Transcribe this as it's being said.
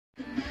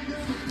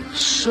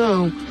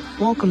So,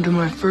 welcome to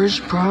my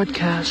first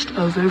broadcast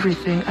of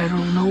everything. I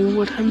don't know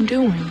what I'm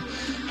doing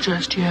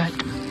just yet.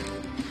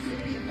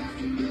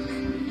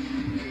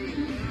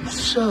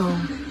 So,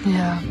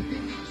 yeah.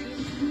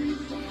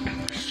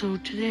 So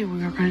today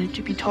we are going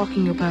to be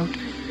talking about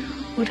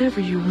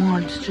whatever you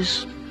want.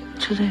 Just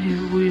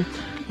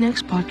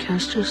next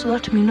podcast, just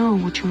let me know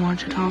what you want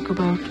to talk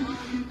about.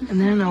 And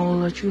then I will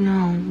let you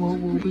know what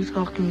we'll be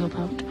talking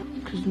about.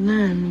 Because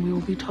then we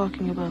will be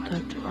talking about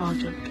that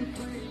project.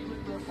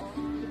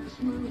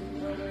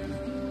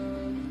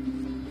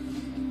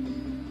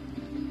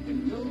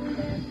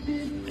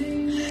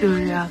 So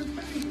yeah,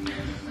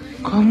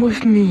 come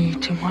with me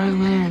to my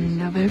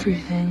land of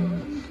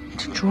everything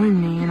to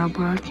join me in a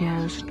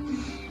broadcast.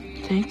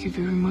 Thank you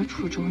very much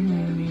for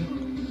joining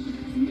me.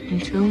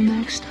 Until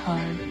next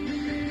time,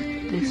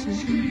 this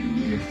is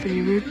your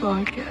favorite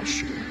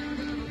podcaster,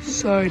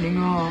 signing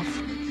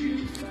off.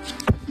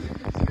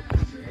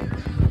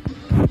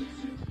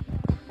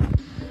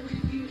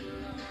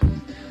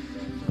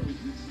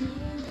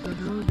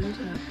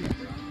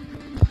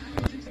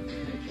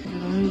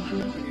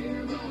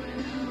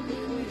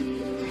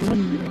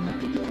 Happy.